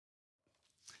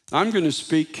I'm going to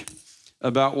speak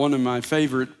about one of my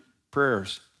favorite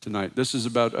prayers tonight. This is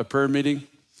about a prayer meeting.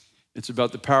 It's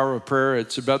about the power of prayer.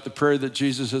 It's about the prayer that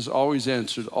Jesus has always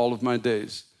answered all of my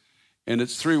days. And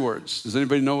it's 3 words. Does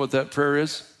anybody know what that prayer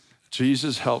is?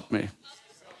 Jesus, help me.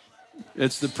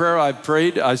 It's the prayer I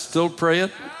prayed. I still pray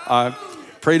it. I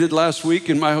prayed it last week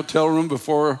in my hotel room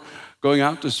before going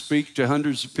out to speak to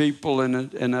hundreds of people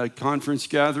in a conference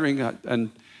gathering.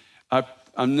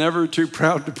 I'm never too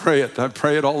proud to pray it. I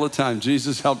pray it all the time.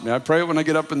 Jesus, help me. I pray it when I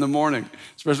get up in the morning,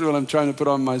 especially when I'm trying to put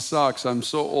on my socks. I'm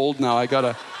so old now. I got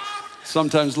to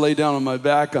sometimes lay down on my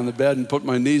back on the bed and put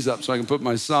my knees up so I can put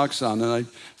my socks on. And I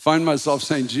find myself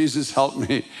saying, Jesus, help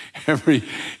me.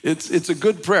 It's a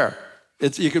good prayer.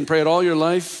 You can pray it all your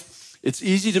life. It's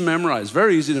easy to memorize,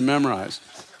 very easy to memorize.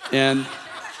 And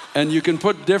you can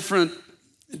put different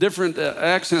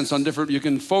accents on you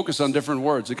can focus on different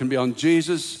words. It can be on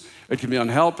Jesus, it can be on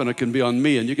help, and it can be on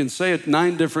me. And you can say it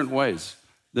 9 different ways,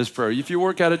 this prayer. If you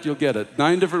work at it, you'll get it.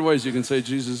 9 different ways you can say,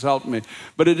 Jesus, help me.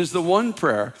 But it is the one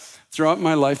prayer throughout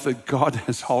my life that God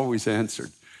has always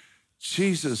answered.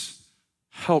 Jesus,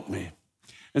 help me.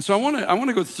 And so I want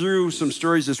to go through some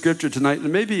stories of Scripture tonight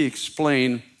and maybe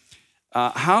explain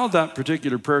how that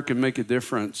particular prayer can make a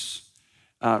difference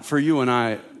for you and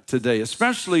I today.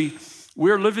 Especially,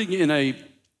 we're living in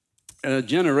a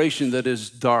generation that is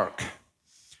dark.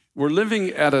 We're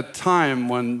living at a time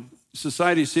when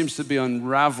society seems to be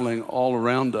unraveling all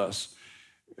around us.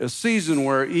 A season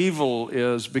where evil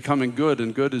is becoming good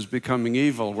and good is becoming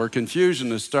evil, where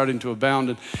confusion is starting to abound.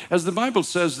 And as the Bible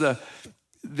says, the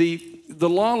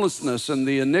lawlessness and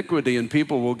the iniquity in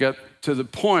people will get to the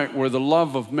point where the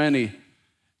love of many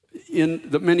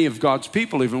of God's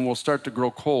people even will start to grow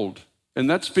cold. And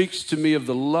that speaks to me of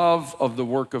the love of the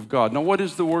work of God. Now, what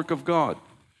is the work of God?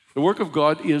 The work of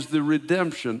God is the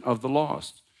redemption of the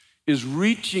lost, is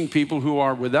reaching people who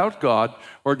are without God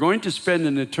or are going to spend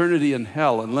an eternity in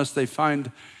hell unless they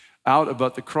find out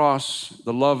about the cross,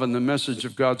 the love, and the message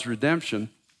of God's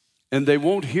redemption. And they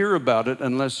won't hear about it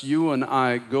unless you and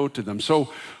I go to them.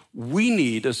 So we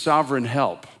need a sovereign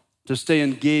help to stay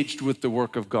engaged with the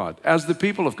work of God as the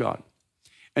people of God.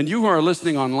 And you who are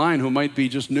listening online who might be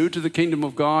just new to the kingdom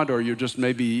of God, or you're just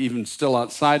maybe even still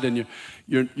outside and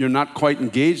you're not quite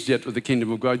engaged yet with the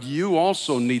kingdom of God, you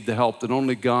also need the help that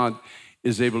only God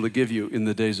is able to give you in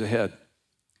the days ahead.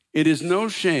 It is no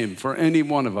shame for any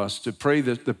one of us to pray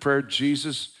the prayer,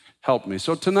 Jesus, help me.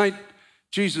 So tonight,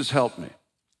 Jesus, help me.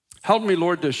 Help me,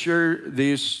 Lord, to share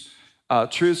these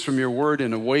truths from your word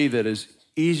in a way that is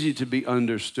easy to be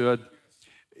understood,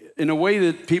 in a way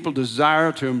that people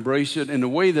desire to embrace it, in a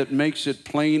way that makes it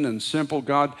plain and simple.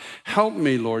 God, help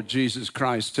me, Lord Jesus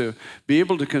Christ, to be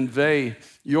able to convey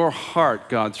your heart,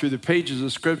 God, through the pages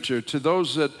of Scripture to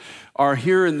those that are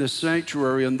here in this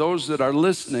sanctuary and those that are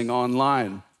listening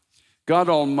online. God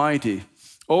Almighty,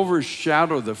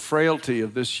 overshadow the frailty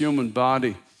of this human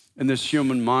body and this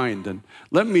human mind. And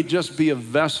let me just be a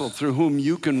vessel through whom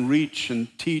you can reach and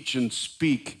teach and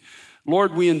speak.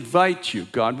 Lord, we invite you,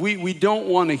 God. We don't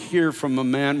want to hear from a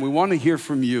man. We want to hear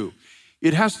from you.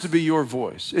 It has to be your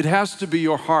voice. It has to be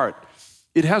your heart.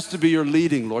 It has to be your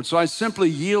leading, Lord. So I simply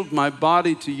yield my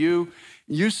body to you.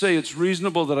 You say it's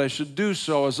reasonable that I should do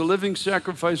so as a living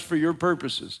sacrifice for your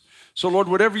purposes. So, Lord,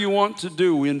 whatever you want to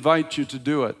do, we invite you to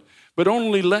do it. But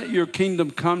only let your kingdom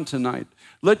come tonight.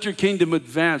 Let your kingdom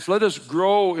advance. Let us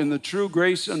grow in the true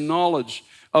grace and knowledge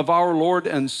of our Lord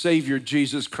and Savior,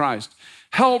 Jesus Christ.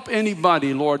 Help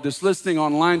anybody, Lord, that's listening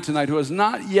online tonight who has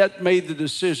not yet made the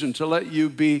decision to let you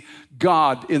be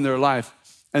God in their life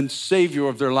and Savior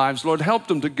of their lives. Lord, help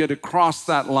them to get across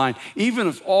that line, even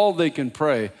if all they can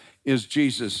pray is,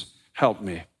 Jesus, help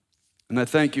me. And I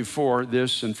thank you for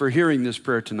this and for hearing this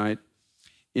prayer tonight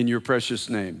in your precious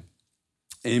name.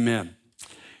 Amen.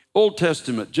 Old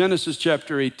Testament, Genesis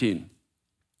chapter 18.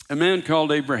 A man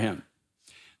called Abraham.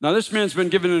 Now, this man's been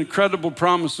given an incredible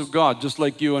promise of God, just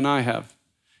like you and I have.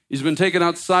 He's been taken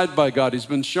outside by God. He's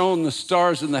been shown the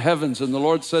stars in the heavens. And the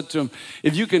Lord said to him,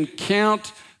 if you can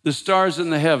count the stars in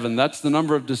the heaven, that's the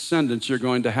number of descendants you're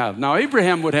going to have. Now,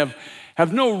 Abraham would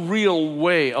have no real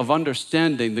way of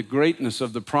understanding the greatness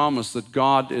of the promise that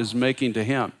God is making to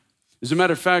him. As a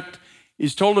matter of fact,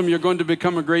 he's told him, you're going to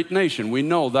become a great nation. We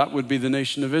know that would be the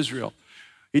nation of Israel.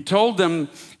 He told them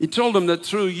that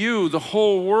through you, the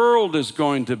whole world is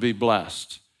going to be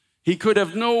blessed. He could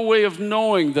have no way of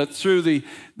knowing that through the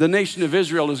nation of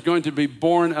Israel is going to be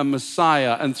born a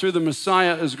Messiah, and through the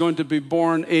Messiah is going to be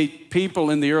born a people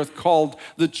in the earth called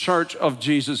the Church of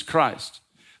Jesus Christ.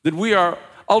 That we are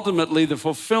ultimately the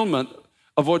fulfillment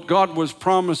of what God was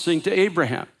promising to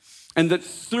Abraham, and that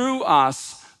through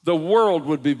us, the world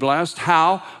would be blessed.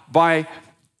 How? By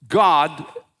God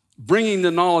bringing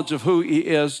the knowledge of who he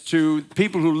is to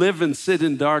people who live and sit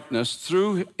in darkness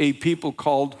through a people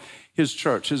called his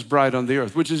church, his bride on the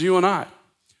earth, which is you and I.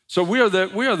 So we are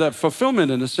the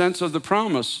fulfillment, in a sense, of the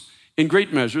promise in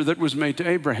great measure that was made to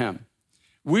Abraham.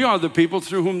 We are the people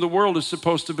through whom the world is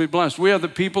supposed to be blessed. We are the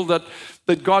people that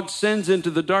God sends into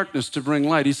the darkness to bring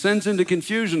light. He sends into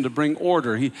confusion to bring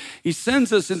order. He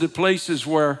sends us into places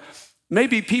where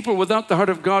maybe people without the heart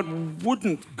of God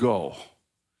wouldn't go.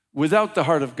 Without the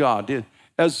heart of God.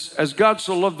 As God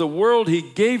so loved the world, he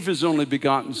gave his only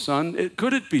begotten son.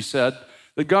 Could it be said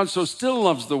that God so still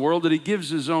loves the world that he gives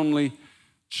his only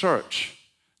church?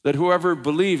 That whoever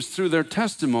believes through their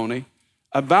testimony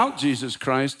about Jesus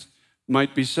Christ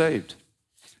might be saved.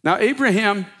 Now,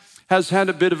 Abraham has had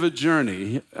a bit of a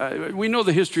journey. We know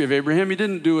the history of Abraham. He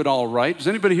didn't do it all right. Does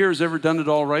anybody here has ever done it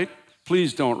all right?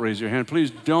 Please don't raise your hand.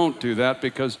 Please don't do that,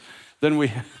 because then we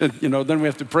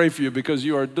have to pray for you because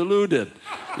you are deluded.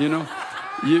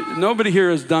 Nobody here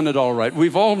has done it all right.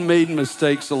 We've all made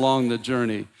mistakes along the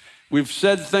journey. We've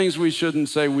said things we shouldn't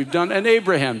say. And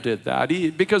Abraham did that.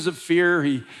 Because of fear,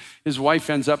 his wife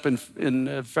ends up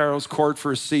in Pharaoh's court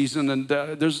for a season, and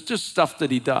there's just stuff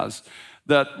that he does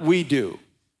that we do.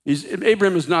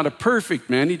 Abraham is not a perfect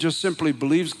man. He just simply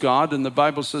believes God, and the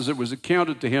Bible says it was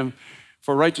accounted to him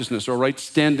for righteousness, or right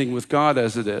standing with God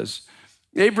as it is.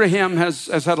 Abraham has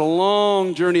had a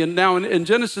long journey, and now in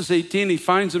Genesis 18, he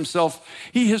finds himself,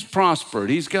 he has prospered.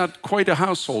 He's got quite a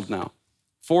household now.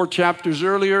 4 chapters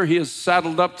earlier, he has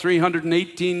saddled up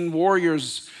 318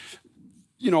 warriors,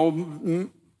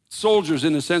 soldiers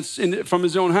in a sense, from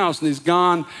his own house, and he's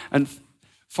gone and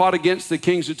fought against the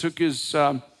kings who took his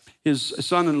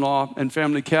son-in-law and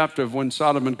family captive when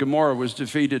Sodom and Gomorrah was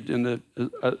defeated in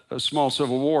a small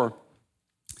civil war.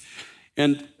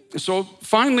 And so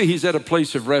finally he's at a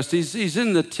place of rest. He's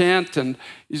in the tent, and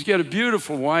he's got a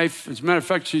beautiful wife. As a matter of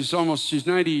fact, she's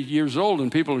 90 years old,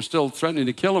 and people are still threatening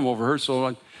to kill him over her.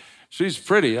 So she's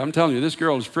pretty. I'm telling you, this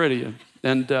girl is pretty.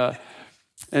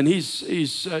 And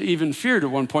he's even feared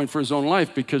at one point for his own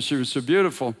life because she was so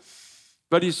beautiful.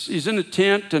 But he's in a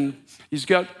tent, and he's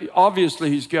got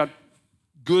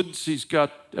goods. He's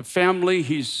got a family.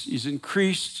 He's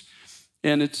increased,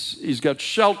 and he's got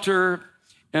shelter.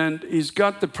 And he's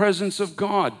got the presence of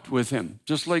God with him,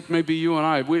 just like maybe you and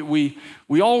I.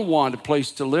 We all want a place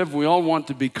to live. We all want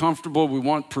to be comfortable. We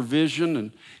want provision,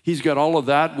 and he's got all of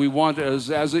that. We want,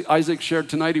 as Isaac shared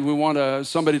tonight, we want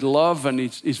somebody to love, and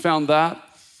he's found that.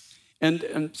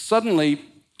 And suddenly,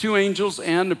 2 angels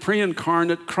and a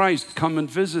pre-incarnate Christ come and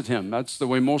visit him. That's the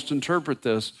way most interpret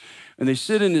this. And they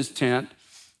sit in his tent.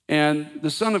 And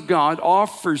the Son of God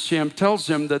tells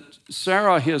him that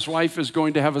Sarah, his wife, is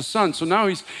going to have a son. So now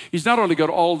he's not only got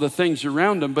all the things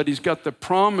around him, but he's got the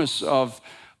promise of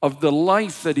the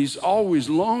life that he's always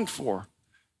longed for,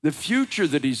 the future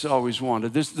that he's always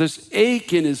wanted, this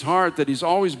ache in his heart that he's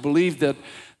always believed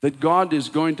that God is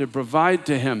going to provide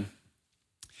to him.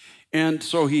 And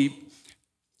so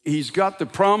he's got the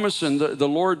promise, and the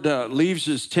Lord leaves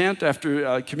his tent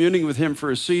after communing with him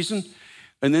for a season.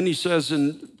 And then he says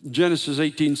in Genesis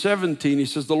 18:17, he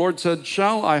says, the Lord said,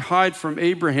 shall I hide from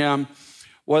Abraham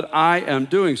what I am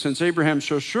doing? Since Abraham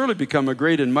shall surely become a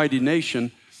great and mighty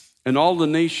nation, and all the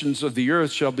nations of the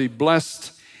earth shall be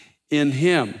blessed in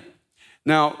him.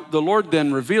 Now, the Lord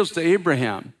then reveals to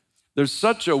Abraham, there's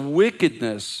such a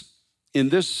wickedness in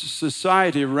this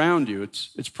society around you.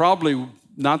 It's probably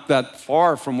not that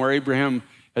far from where Abraham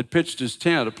had pitched his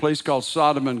tent, a place called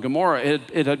Sodom and Gomorrah.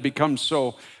 It had become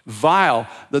so vile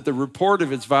that the report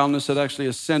of its vileness had actually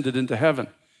ascended into heaven.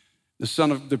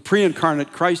 The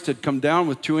pre-incarnate Christ had come down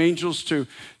with 2 angels to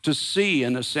see,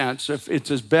 in a sense, if it's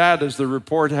as bad as the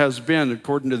report has been,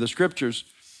 according to the scriptures,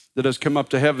 that has come up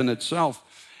to heaven itself.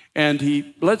 And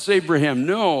he lets Abraham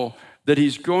know that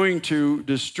he's going to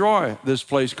destroy this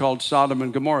place called Sodom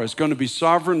and Gomorrah. It's going to be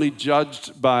sovereignly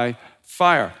judged by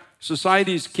fire.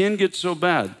 Societies can get so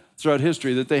bad throughout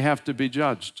history that they have to be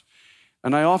judged.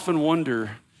 And I often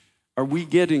wonder, are we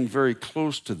getting very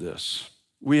close to this?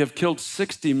 We have killed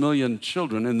 60 million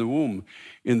children in the womb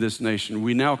in this nation.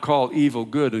 We now call evil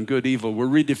good and good evil. We're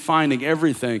redefining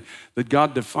everything that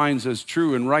God defines as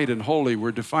true and right and holy.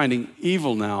 We're defining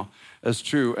evil now as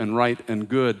true and right and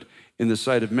good in the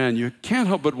sight of man. You can't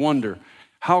help but wonder,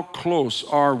 how close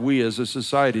are we as a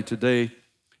society today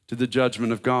to the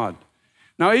judgment of God?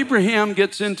 Now, Abraham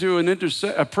gets into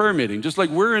a prayer meeting, just like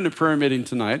we're in a prayer meeting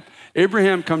tonight.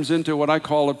 Abraham comes into what I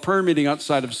call a prayer meeting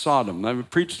outside of Sodom. I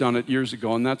preached on it years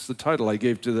ago, and that's the title I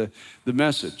gave to the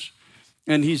message.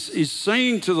 And he's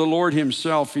saying to the Lord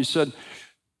himself, he said,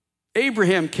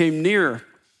 Abraham came near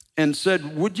and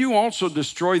said, would you also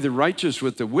destroy the righteous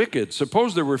with the wicked?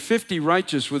 Suppose there were 50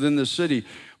 righteous within the city.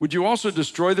 Would you also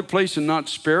destroy the place and not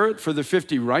spare it for the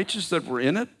 50 righteous that were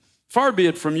in it? Far be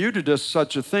it from you to do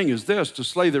such a thing as this, to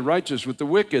slay the righteous with the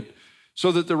wicked,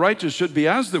 so that the righteous should be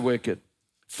as the wicked.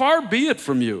 Far be it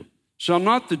from you. Shall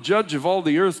not the judge of all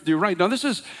the earth do right? Now, this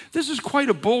is quite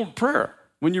a bold prayer.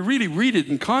 When you really read it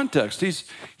in context,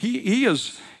 he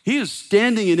is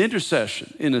standing in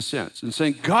intercession, in a sense, and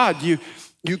saying, God,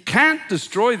 you can't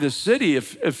destroy this city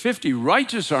if 50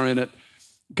 righteous are in it,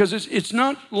 because it's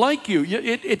not like you.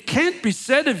 It can't be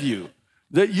said of you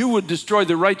that you would destroy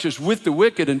the righteous with the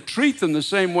wicked and treat them the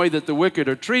same way that the wicked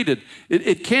are treated.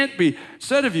 It can't be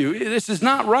said of you. This is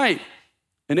not right.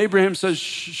 And Abraham says,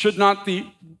 should not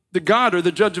the God or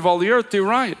the judge of all the earth do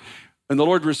right? And the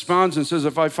Lord responds and says,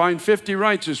 if I find 50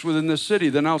 righteous within the city,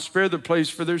 then I'll spare the place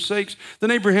for their sakes.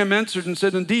 Then Abraham answered and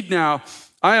said, indeed now,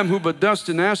 I am who but dust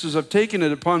and ashes have taken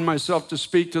it upon myself to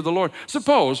speak to the Lord.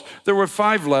 Suppose there were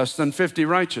 5 less than 50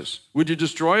 righteous. Would you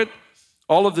destroy it,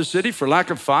 all of the city, for lack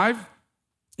of 5?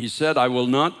 He said, I will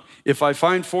not. If I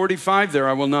find 45 there,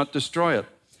 I will not destroy it.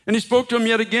 And he spoke to him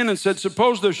yet again and said,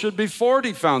 suppose there should be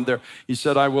 40 found there. He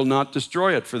said, I will not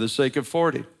destroy it for the sake of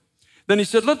 40. Then he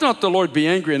said, let not the Lord be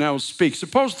angry, and I will speak.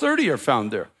 Suppose 30 are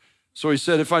found there. So he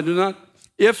said, if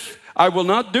I will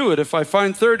not do it, if I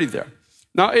find 30 there.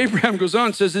 Now Abraham goes on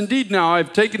and says, indeed now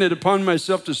I've taken it upon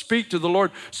myself to speak to the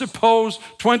Lord. Suppose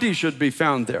 20 should be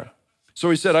found there. So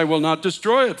he said, I will not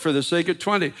destroy it for the sake of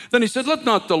 20. Then he said, let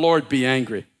not the Lord be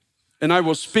angry, and I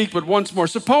will speak but once more.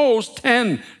 Suppose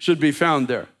 10 should be found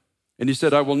there. And he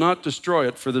said, I will not destroy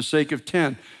it for the sake of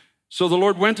 10. So the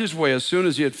Lord went his way as soon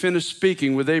as he had finished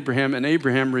speaking with Abraham, and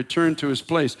Abraham returned to his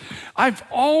place. I've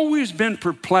always been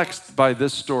perplexed by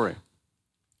this story.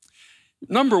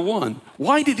 Number one,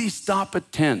 why did he stop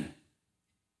at 10?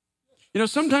 You know,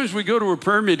 sometimes we go to a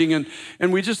prayer meeting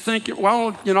and we just think,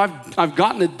 well, you know, I've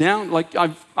gotten it down, like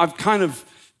I've kind of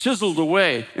chiseled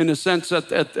away, in a sense,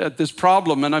 at this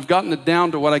problem, and I've gotten it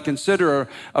down to what I consider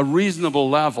a reasonable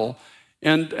level.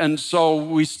 And so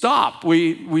we stop.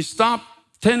 We stop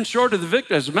 10 short of the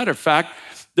victory. As a matter of fact,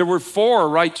 there were 4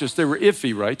 righteous. They were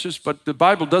iffy righteous, but the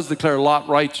Bible does declare Lot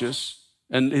righteous,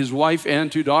 and his wife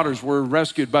and 2 daughters were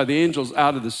rescued by the angels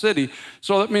out of the city.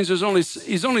 So that means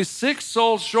he's only 6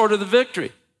 souls short of the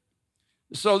victory.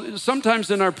 So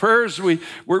sometimes in our prayers,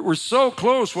 we're so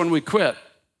close when we quit.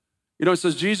 You know, it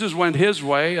says Jesus went his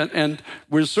way, and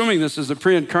we're assuming this is a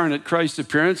pre-incarnate Christ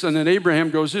appearance, and then Abraham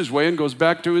goes his way and goes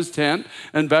back to his tent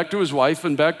and back to his wife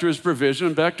and back to his provision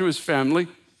and back to his family.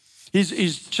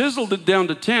 He's chiseled it down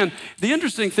to 10. The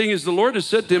interesting thing is the Lord has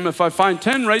said to him, if I find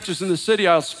 10 righteous in the city,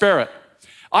 I'll spare it.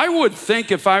 I would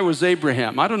think if I was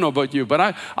Abraham, I don't know about you, but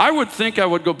I would think I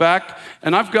would go back,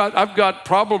 and I've got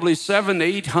probably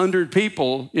 700-800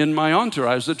 people in my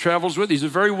entourage that travels with. He's a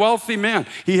very wealthy man.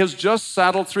 He has just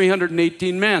saddled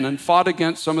 318 men and fought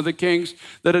against some of the kings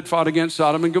that had fought against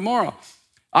Sodom and Gomorrah.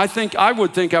 I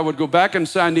would think I would go back and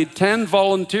say, I need 10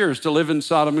 volunteers to live in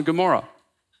Sodom and Gomorrah.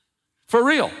 For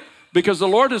real. Because the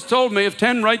Lord has told me if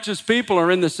 10 righteous people are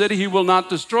in the city, he will not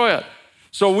destroy it.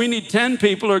 So we need 10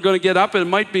 people who are going to get up. It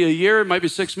might be a year, it might be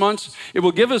 6 months. It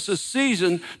will give us a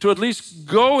season to at least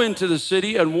go into the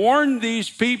city and warn these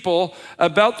people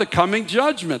about the coming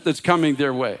judgment that's coming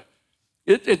their way.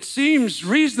 It seems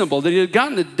reasonable that he had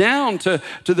gotten it down to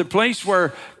the place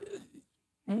where,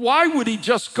 why would he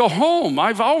just go home?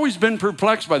 I've always been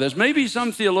perplexed by this. Maybe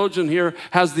some theologian here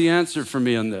has the answer for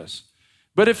me on this.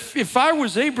 But if I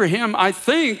was Abraham, I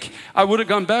think I would have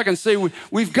gone back and say,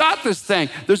 we've got this thing.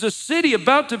 There's a city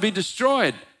about to be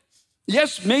destroyed.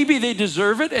 Yes, maybe they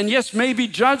deserve it, and yes, maybe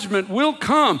judgment will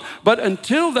come. But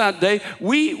until that day,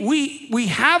 we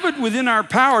have it within our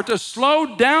power to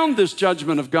slow down this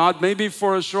judgment of God, maybe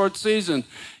for a short season.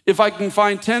 If I can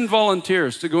find 10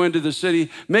 volunteers to go into the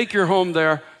city, make your home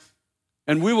there,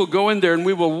 and we will go in there and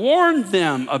we will warn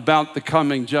them about the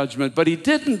coming judgment. But he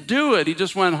didn't do it. He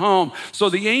just went home. So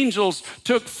the angels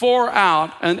took 4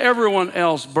 out and everyone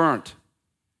else burnt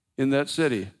in that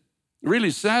city. Really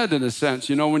sad in a sense,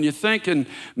 you know, when you think, and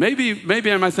maybe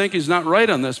I might think he's not right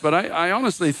on this, but I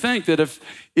honestly think that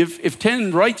if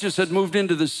 10 righteous had moved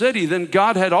into the city, then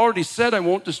God had already said, I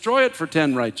won't destroy it for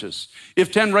 10 righteous.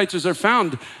 If 10 righteous are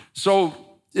found, so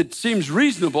it seems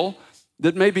reasonable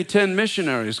that maybe 10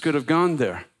 missionaries could have gone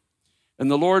there.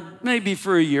 And the Lord, maybe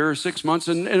for a year or 6 months,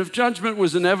 and if judgment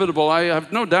was inevitable, I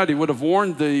have no doubt he would have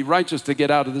warned the righteous to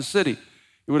get out of the city.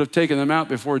 He would have taken them out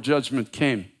before judgment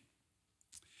came.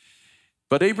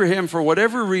 But Abraham, for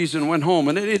whatever reason, went home.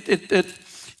 And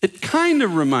it kind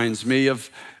of reminds me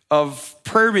of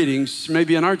prayer meetings,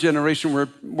 maybe in our generation,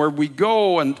 where we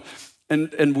go and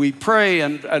and we pray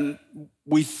and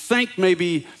we think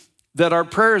maybe that our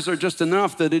prayers are just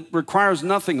enough, that it requires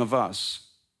nothing of us.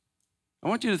 I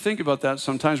want you to think about that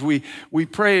sometimes. We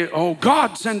pray, oh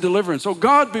God, send deliverance. Oh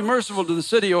God, be merciful to the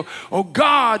city. Oh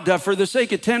God, for the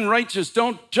sake of 10 righteous,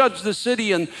 don't judge the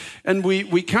city. And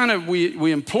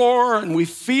we implore and we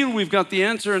feel we've got the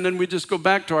answer, and then we just go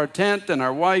back to our tent and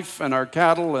our wife and our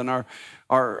cattle and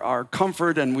our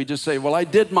comfort, and we just say, well, I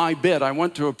did my bit. I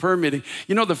went to a prayer meeting.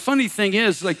 You know, the funny thing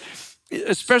is, like,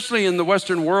 especially in the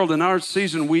Western world in our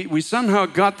season, we somehow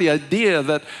got the idea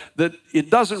that it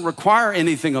doesn't require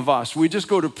anything of us. We just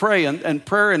go to pray, and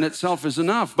prayer in itself is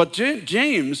enough. But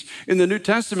James in the New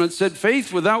Testament said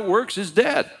faith without works is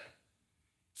dead.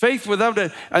 Faith without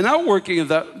an outworking of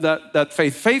that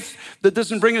faith that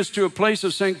doesn't bring us to a place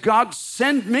of saying, God,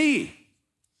 send me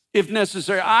if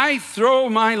necessary. I throw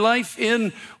my life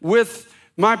in with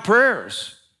my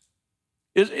prayers.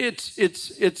 It's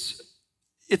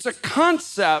a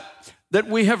concept that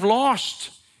we have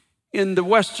lost in the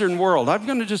Western world. I'm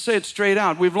going to just say it straight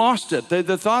out. We've lost it.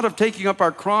 The thought of taking up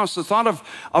our cross, the thought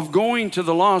of going to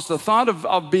the lost, the thought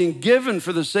of being given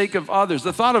for the sake of others,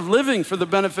 the thought of living for the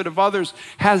benefit of others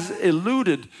has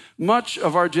eluded much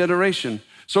of our generation.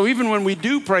 So even when we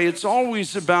do pray, it's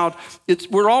always about,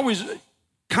 we're always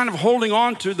kind of holding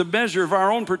on to the measure of our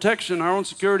own protection, our own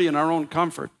security, and our own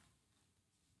comfort.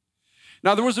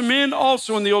 Now, there was a man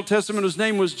also in the Old Testament whose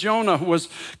name was Jonah, who was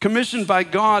commissioned by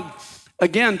God,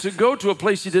 again, to go to a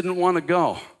place he didn't want to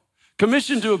go.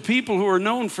 Commissioned to a people who are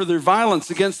known for their violence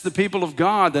against the people of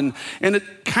God. And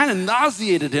it kind of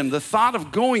nauseated him, the thought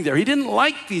of going there. He didn't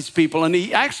like these people, and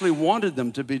he actually wanted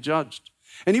them to be judged.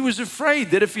 And he was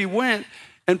afraid that if he went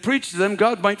and preached to them,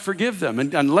 God might forgive them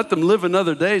and let them live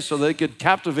another day so they could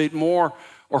captivate more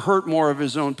or hurt more of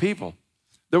his own people.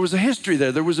 There was a history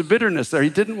there. There was a bitterness there. He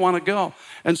didn't want to go.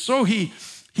 And so he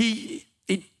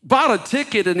bought a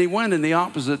ticket and he went in the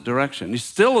opposite direction. He's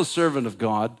still a servant of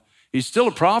God. He's still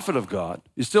a prophet of God.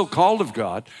 He's still called of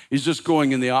God. He's just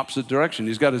going in the opposite direction.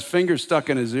 He's got his fingers stuck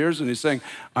in his ears and he's saying,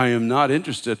 I am not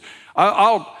interested.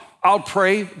 I'll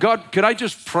pray. God, could I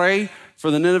just pray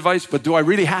for the Ninevites, but do I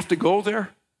really have to go there?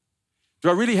 Do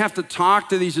I really have to talk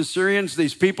to these Assyrians,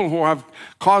 these people who have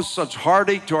caused such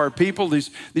heartache to our people,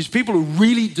 these people who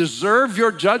really deserve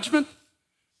your judgment?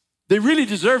 They really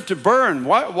deserve to burn.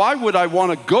 Why would I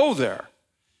want to go there?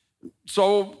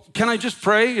 So can I just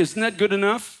pray? Isn't that good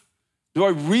enough? Do I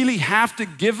really have to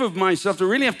give of myself? Do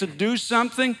I really have to do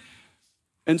something?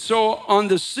 And so on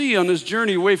the sea, on this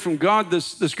journey away from God, the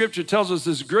scripture tells us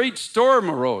this great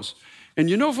storm arose. And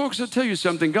you know, folks, I'll tell you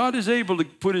something. God is able to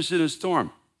put us in a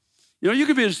storm. You know, you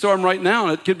could be in a storm right now,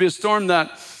 and it could be a storm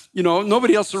that, you know,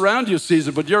 nobody else around you sees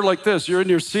it, but you're like this. You're in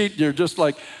your seat, and you're just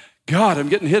like, God, I'm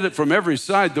getting hit from every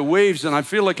side, the waves, and I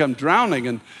feel like I'm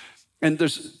drowning.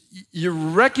 And you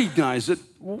recognize that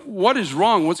what is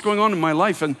wrong, what's going on in my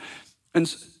life. And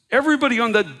everybody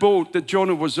on that boat that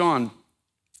Jonah was on,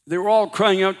 they were all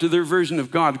crying out to their version of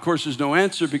God. Of course, there's no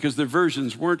answer because their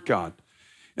versions weren't God.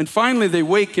 And finally, they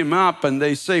wake him up and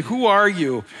they say, who are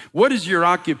you? What is your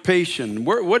occupation?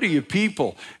 What are you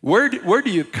people? Where do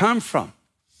you come from?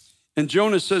 And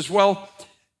Jonah says, well,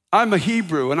 I'm a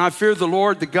Hebrew and I fear the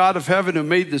Lord, the God of heaven who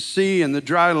made the sea and the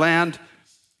dry land.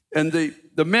 And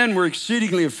the men were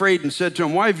exceedingly afraid and said to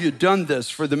him, why have you done this?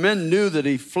 For the men knew that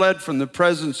he fled from the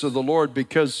presence of the Lord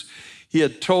because he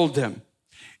had told them.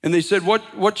 And they said,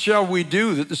 what shall we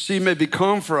do that the sea may be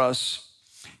calm for us?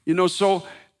 You know, so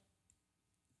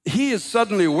he is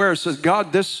suddenly aware, says,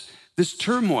 God, this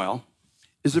turmoil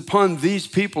is upon these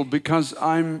people because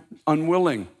I'm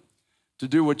unwilling to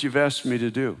do what you've asked me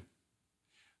to do.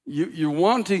 You're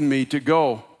wanting me to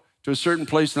go to a certain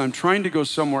place and I'm trying to go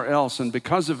somewhere else. And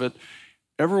because of it,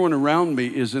 everyone around me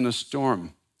is in a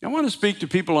storm. I want to speak to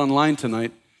people online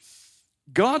tonight.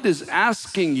 God is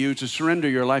asking you to surrender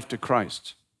your life to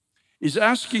Christ. He's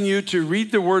asking you to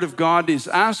read the Word of God. He's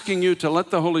asking you to let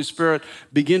the Holy Spirit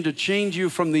begin to change you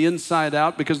from the inside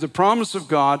out, because the promise of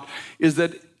God is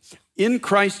that in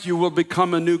Christ you will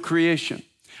become a new creation.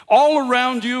 All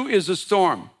around you is a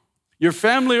storm. Your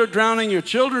family are drowning, your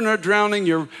children are drowning,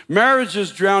 your marriage is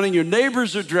drowning, your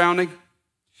neighbors are drowning.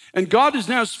 And God is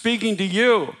now speaking to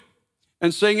you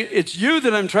and saying, it's you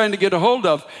that I'm trying to get a hold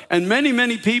of. And many,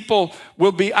 many people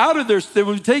will be they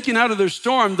will be taken out of their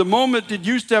storm the moment that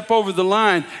you step over the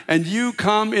line and you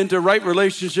come into right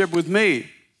relationship with me.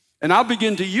 And I'll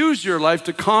begin to use your life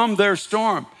to calm their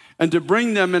storm and to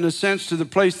bring them, in a sense, to the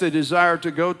place they desire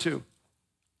to go to.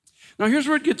 Now, here's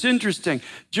where it gets interesting.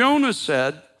 Jonah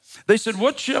said, they said,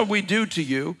 what shall we do to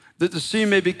you that the sea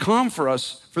may be calm for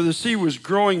us? For the sea was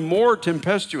growing more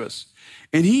tempestuous.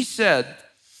 And he said,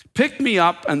 Pick me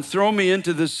up and throw me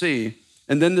into the sea,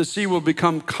 and then the sea will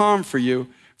become calm for you,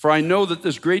 for I know that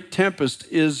this great tempest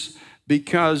is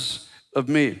because of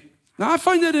me. Now, I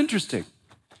find that interesting.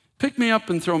 Pick me up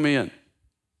and throw me in.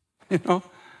 You know,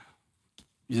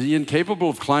 is he incapable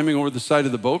of climbing over the side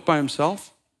of the boat by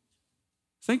himself?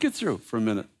 Think it through for a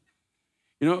minute.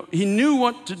 You know, he knew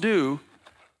what to do,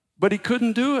 but he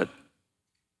couldn't do it.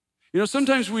 You know,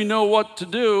 sometimes we know what to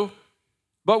do,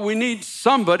 but we need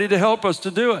somebody to help us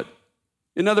to do it.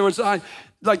 In other words,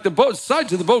 the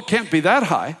sides of the boat can't be that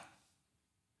high.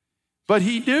 But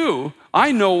he knew,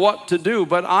 I know what to do,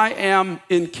 but I am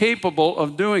incapable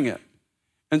of doing it.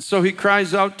 And so he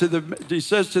cries out he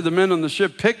says to the men on the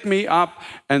ship, pick me up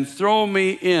and throw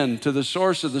me into the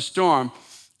source of the storm.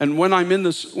 And when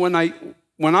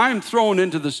I'm thrown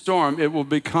into the storm, it will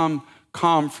become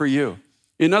calm for you.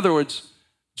 In other words,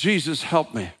 Jesus,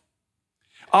 help me.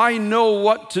 I know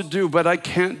what to do, but I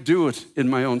can't do it in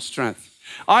my own strength.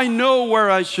 I know where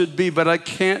I should be, but I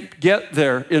can't get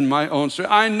there in my own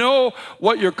strength. I know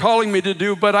what you're calling me to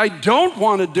do, but I don't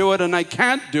want to do it, and I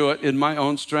can't do it in my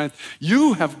own strength.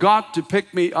 You have got to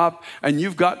pick me up, and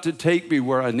you've got to take me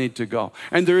where I need to go.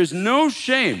 And there is no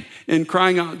shame in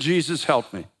crying out, Jesus,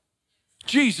 help me.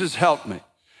 Jesus, help me.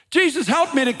 Jesus,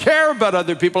 help me to care about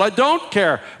other people. I don't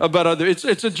care about others.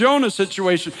 It's a Jonah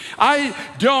situation. I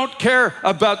don't care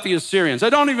about the Assyrians. I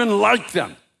don't even like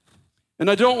them. And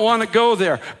I don't want to go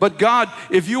there. But God,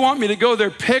 if you want me to go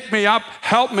there, pick me up,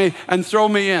 help me, and throw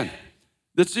me in.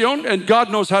 And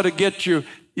God knows how to get you.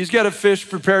 He's got a fish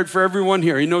prepared for everyone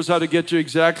here. He knows how to get you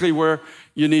exactly where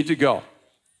you need to go.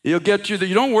 He'll get you there.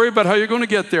 You don't worry about how you're going to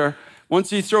get there. Once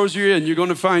he throws you in, you're going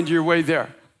to find your way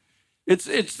there. It's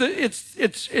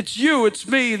you, it's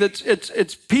me,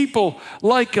 it's people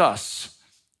like us.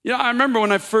 You know, I remember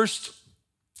when I first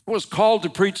was called to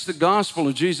preach the gospel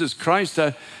of Jesus Christ,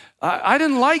 I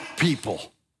didn't like people.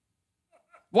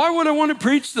 Why would I want to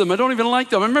preach to them? I don't even like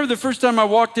them. I remember the first time I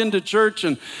walked into church,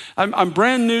 and I'm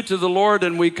brand new to the Lord,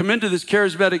 and we come into this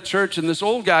charismatic church, and this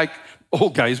old guy,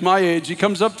 he's my age, he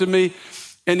comes up to me,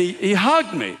 and he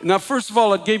hugged me. Now, first of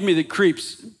all, it gave me the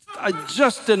creeps. I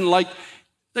just didn't like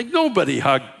nobody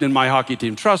hugged in my hockey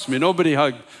team. Trust me, nobody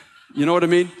hugged. You know what I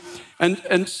mean?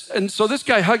 And so this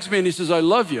guy hugs me, and he says, I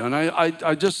love you. And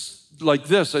I just, like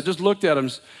this, I just looked at him.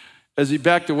 As he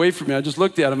backed away from me, I just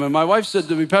looked at him. And my wife said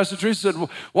to me, Pastor Teresa said, well,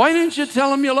 why didn't you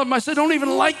tell him you love him? I said, I don't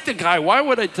even like the guy. Why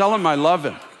would I tell him I love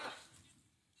him?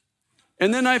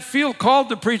 And then I feel called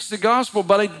to preach the gospel,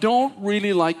 but I don't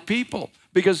really like people.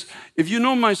 Because if you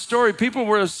know my story, people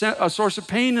were a source of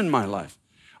pain in my life.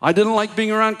 I didn't like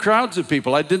being around crowds of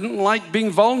people. I didn't like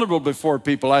being vulnerable before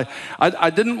people. I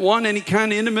didn't want any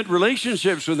kind of intimate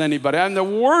relationships with anybody. I'm the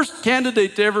worst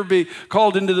candidate to ever be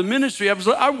called into the ministry.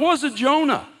 I was a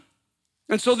Jonah.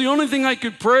 And so the only thing I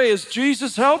could pray is,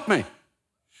 Jesus, help me.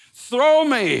 Throw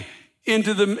me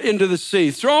into the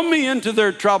sea. Throw me into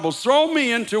their troubles. Throw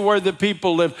me into where the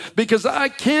people live, because I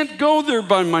can't go there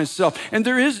by myself. And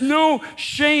there is no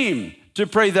shame to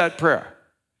pray that prayer.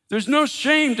 There's no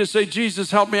shame to say,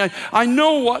 Jesus, help me. I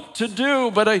know what to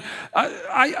do, but I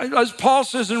as Paul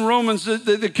says in Romans,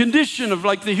 the condition of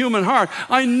like the human heart,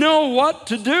 I know what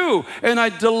to do, and I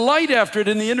delight after it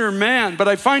in the inner man, but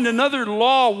I find another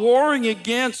law warring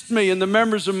against me in the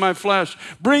members of my flesh,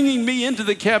 bringing me into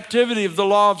the captivity of the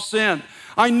law of sin.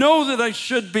 I know that I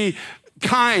should be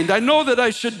kind. I know that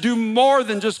I should do more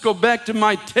than just go back to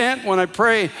my tent when I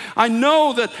pray. I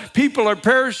know that people are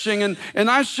perishing, and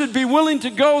I should be willing to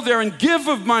go there and give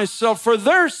of myself for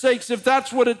their sakes if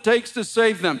that's what it takes to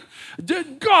save them.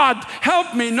 God,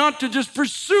 help me not to just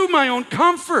pursue my own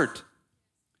comfort.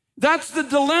 That's the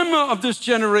dilemma of this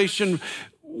generation.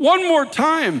 One more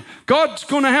time, God's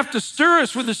going to have to stir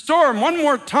us with a storm. One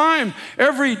more time,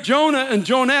 every Jonah and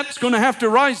Jonette's going to have to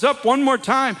rise up one more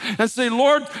time and say,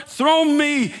 Lord, throw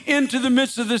me into the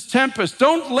midst of this tempest.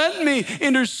 Don't let me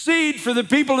intercede for the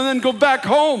people and then go back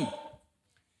home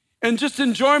and just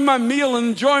enjoy my meal and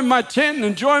enjoy my tent and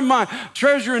enjoy my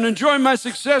treasure and enjoy my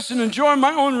success and enjoy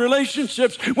my own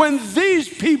relationships when these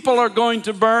people are going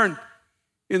to burn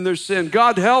in their sin.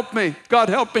 God, help me. God,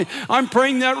 help me. I'm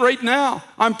praying that right now.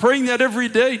 I'm praying that every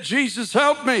day. Jesus,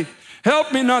 help me.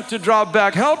 Help me not to draw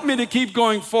back. Help me to keep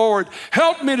going forward.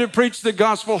 Help me to preach the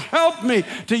gospel. Help me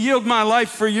to yield my life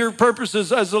for your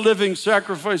purposes as a living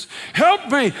sacrifice. Help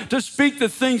me to speak the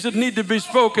things that need to be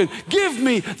spoken. Give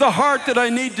me the heart that I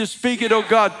need to speak it, oh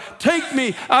God. Take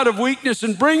me out of weakness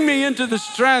and bring me into the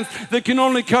strength that can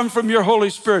only come from your Holy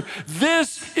Spirit.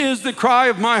 This is the cry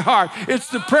of my heart. It's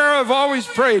the prayer I've always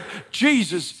prayed.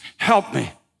 Jesus, help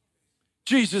me.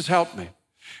 Jesus, help me.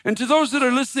 And to those that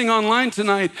are listening online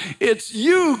tonight, it's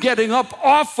you getting up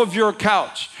off of your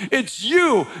couch. It's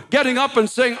you getting up and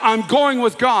saying, I'm going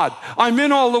with God. I'm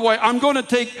in all the way. I'm going to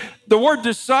take the word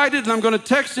decided and I'm going to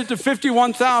text it to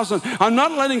 51,000. I'm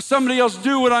not letting somebody else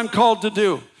do what I'm called to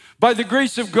do. By the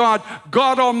grace of God,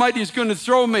 God Almighty is going to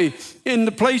throw me in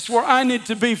the place where I need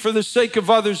to be for the sake of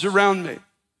others around me.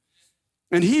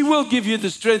 And He will give you the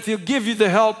strength. He'll give you the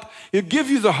help. He'll give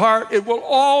you the heart. It will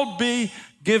all be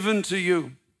given to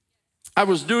you. I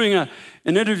was doing an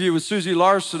interview with Susie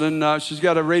Larson, and she's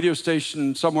got a radio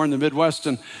station somewhere in the Midwest,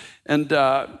 and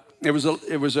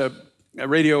it was a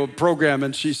radio program,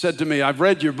 and she said to me, I've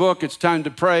read your book, It's Time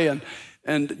to Pray,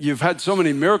 and you've had so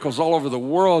many miracles all over the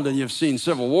world, and you've seen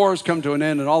civil wars come to an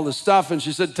end and all this stuff, and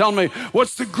she said, tell me,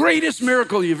 what's the greatest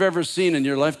miracle you've ever seen in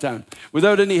your lifetime?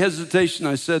 Without any hesitation,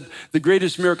 I said, the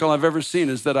greatest miracle I've ever seen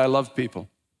is that I love people.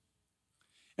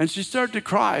 And she started to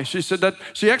cry. She said that,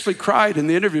 she actually cried in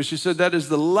the interview. She said, that is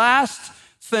the last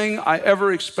thing I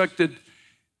ever expected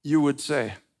you would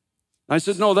say. I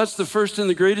said, no, that's the first and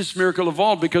the greatest miracle of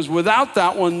all, because without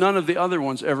that one, none of the other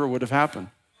ones ever would have happened.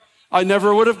 I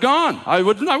never would have gone. I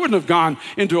wouldn't have gone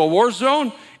into a war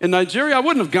zone in Nigeria. I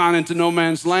wouldn't have gone into no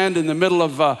man's land in the middle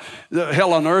of the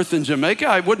hell on earth in Jamaica.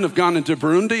 I wouldn't have gone into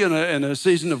Burundi in a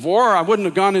season of war. I wouldn't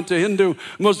have gone into Hindu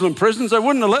Muslim prisons. I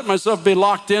wouldn't have let myself be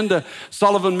locked into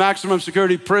Sullivan Maximum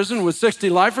Security Prison with 60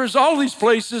 lifers. All these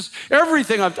places,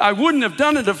 everything. I wouldn't have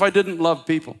done it if I didn't love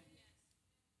people.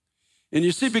 And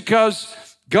you see, because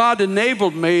God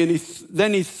enabled me, and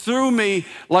then He threw me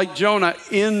like Jonah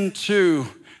into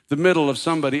the middle of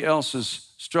somebody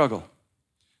else's struggle.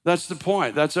 That's the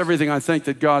point. That's everything I think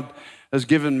that God has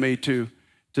given me to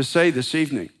say this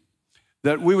evening.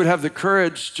 That we would have the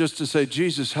courage just to say,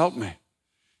 Jesus, help me.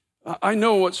 I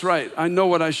know what's right. I know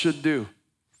what I should do.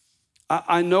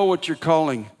 I know what you're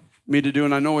calling me to do,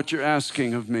 and I know what you're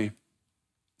asking of me.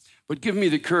 But give me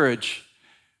the courage.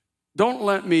 Don't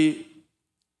let me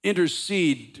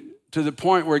intercede to the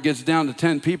point where it gets down to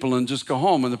 10 people and just go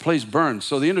home and the place burns.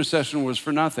 So the intercession was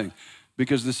for nothing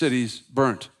because the city's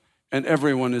burnt and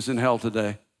everyone is in hell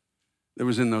today that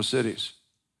was in those cities.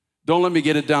 Don't let me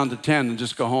get it down to 10 and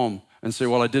just go home and say,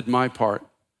 well, I did my part,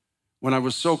 when I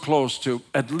was so close to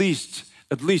at least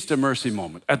a mercy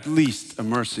moment,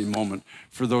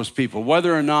 for those people.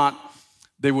 Whether or not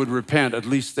they would repent, at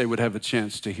least they would have a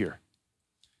chance to hear.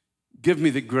 Give me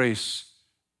the grace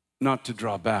not to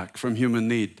draw back from human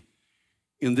need.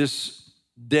 In this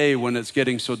day when it's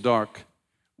getting so dark,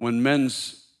 when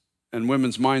men's and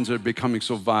women's minds are becoming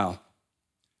so vile,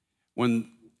 when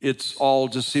it's all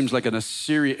just seems like an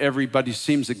Assyria, everybody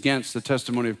seems against the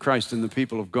testimony of Christ and the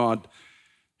people of God,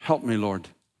 help me, Lord,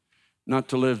 not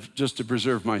to live just to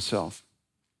preserve myself.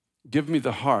 Give me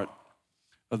the heart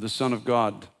of the Son of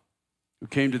God who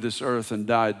came to this earth and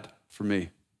died for me.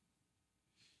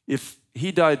 If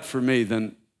He died for me,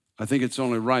 then I think it's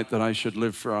only right that I should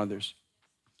live for others.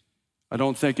 I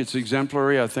don't think it's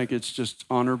exemplary. I think it's just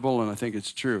honorable, and I think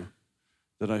it's true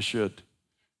that I should.